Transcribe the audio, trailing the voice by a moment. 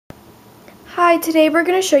Hi, today we're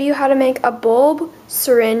going to show you how to make a bulb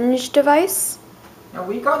syringe device. Now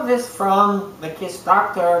we got this from the kids'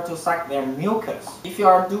 doctor to suck their mucus. If you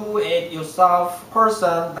are do-it-yourself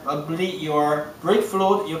person, bleed your break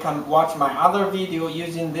fluid, you can watch my other video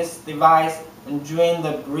using this device and drain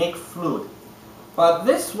the break fluid. But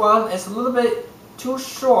this one is a little bit too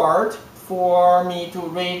short for me to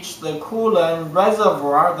reach the coolant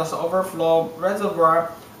reservoir, this overflow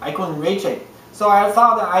reservoir. I couldn't reach it. So I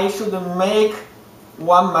thought that I should make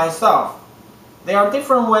one myself. There are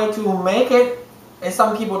different ways to make it, and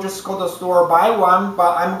some people just go to the store buy one,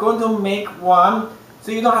 but I'm going to make one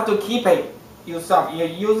so you don't have to keep it yourself. You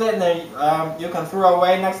use it and then you can throw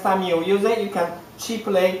away. Next time you use it, you can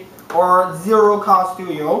cheaply or zero cost to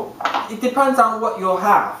you. It depends on what you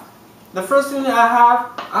have. The first thing I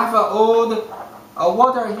have an old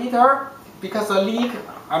water heater. Because a leak,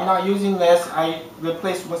 I'm not using this. I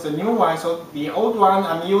replaced with a new one. So the old one,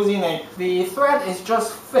 I'm using it. The thread is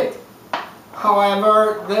just fit.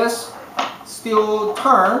 However, this still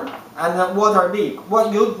turn and the water leak.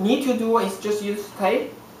 What you need to do is just use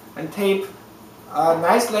tape and tape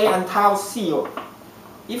nicely until seal.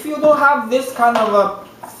 If you don't have this kind of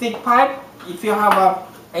a thick pipe, if you have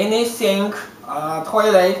any sink,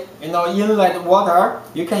 toilet, inlet water,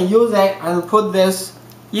 you can use it and put this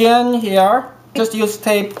in here. Just use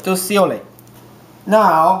tape to seal it.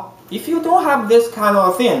 Now, if you don't have this kind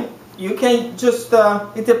of thing, you can just,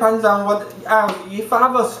 it depends on what, if I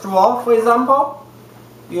have a straw, for example,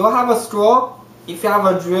 you have a straw. If you have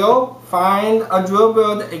a drill, find a drill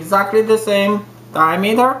bit exactly the same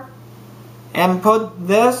diameter and put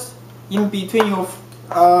this in between your,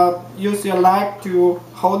 use your leg to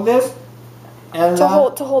hold this. And to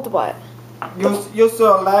hold what? Use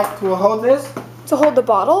your leg to hold this. To hold the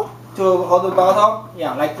bottle? To hold the bottle,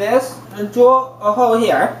 yeah, like this. And draw a hole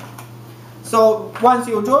here. So once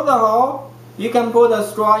you draw the hole, you can put a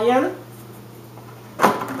straw in.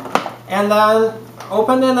 And then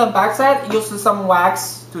open in the backside, use some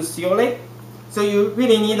wax to seal it. So you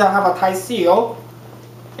really need to have a tight seal.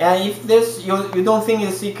 And if this you don't think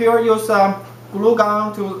is secure, use glue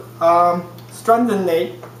gun to strengthen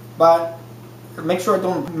it, but make sure it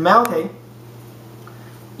don't melt it.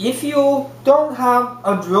 If you don't have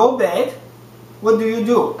a drill bit, what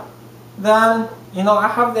do? Then, I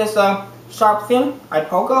have this sharp thing. I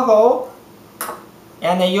poke a hole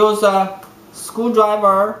and I use a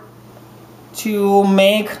screwdriver to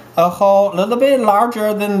make a hole a little bit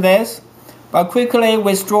larger than this, but quickly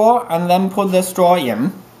withdraw and then put the straw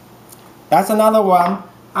in. That's another one.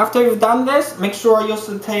 After you've done this, make sure you use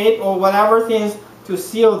the tape or whatever things to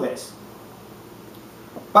seal this.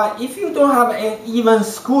 But if you don't have an even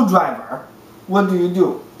screwdriver, what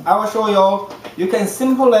do? I will show you. You can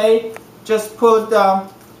simply just put the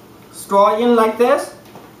straw in like this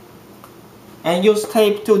and use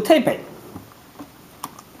tape to tape it.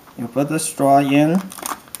 You put the straw in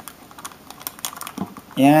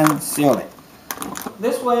and seal it.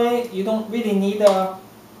 This way you don't really need a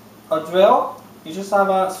drill. You just have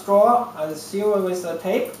a straw and seal it with the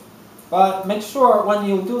tape. But make sure when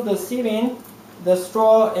you do the sealing, the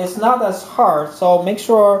straw is not as hard, so make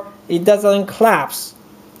sure it doesn't collapse.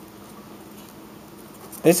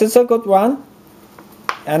 This is a good one,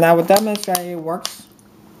 and I will demonstrate it works.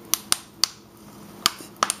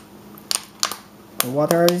 The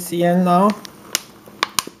water is in now.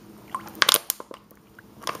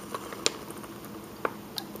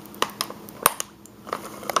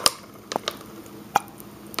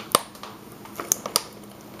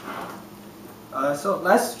 So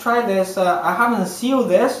let's try this. I haven't sealed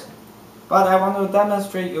this, but I want to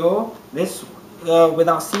demonstrate you this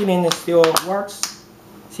without sealing. It still works.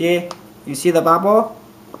 See, you see the bubble,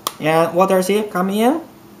 and water come in,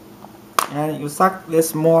 and you suck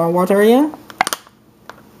this more water in.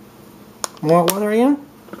 More water in.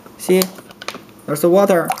 See, there's the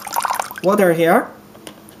water here.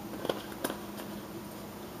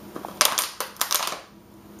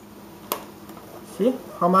 See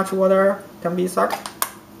how much water can be sucked?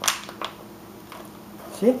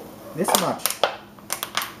 See, this much.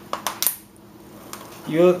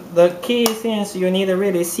 The key thing is you need to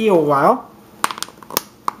really seal well.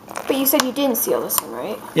 But you said you didn't seal this one,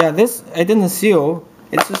 right? Yeah, this I didn't seal.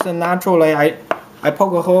 It's just a naturally I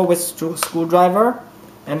poke a hole with screwdriver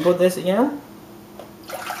and put this in.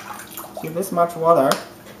 See this much water.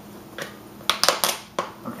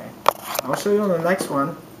 Okay, I'll show you the next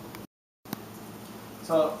one.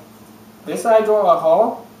 So this I draw a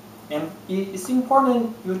hole, and it's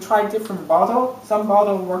important you try different bottle. Some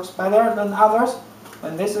bottle works better than others,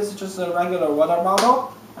 and this is just a regular water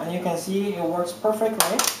bottle, and you can see it works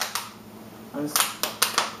perfectly. And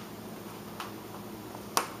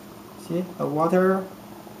See, the water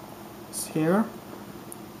is here.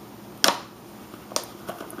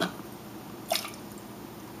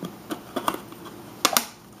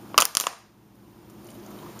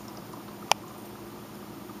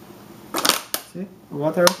 See,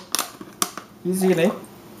 water easily.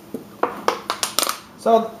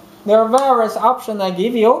 So there are various options I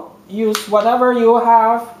give you. Use whatever you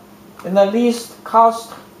have in the least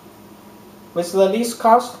cost, with the least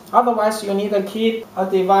cost. Otherwise, you need to keep a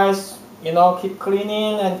device, keep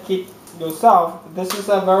cleaning and keep yourself. This is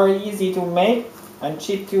a very easy to make and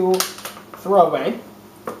cheap to throw away.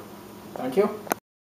 Thank you.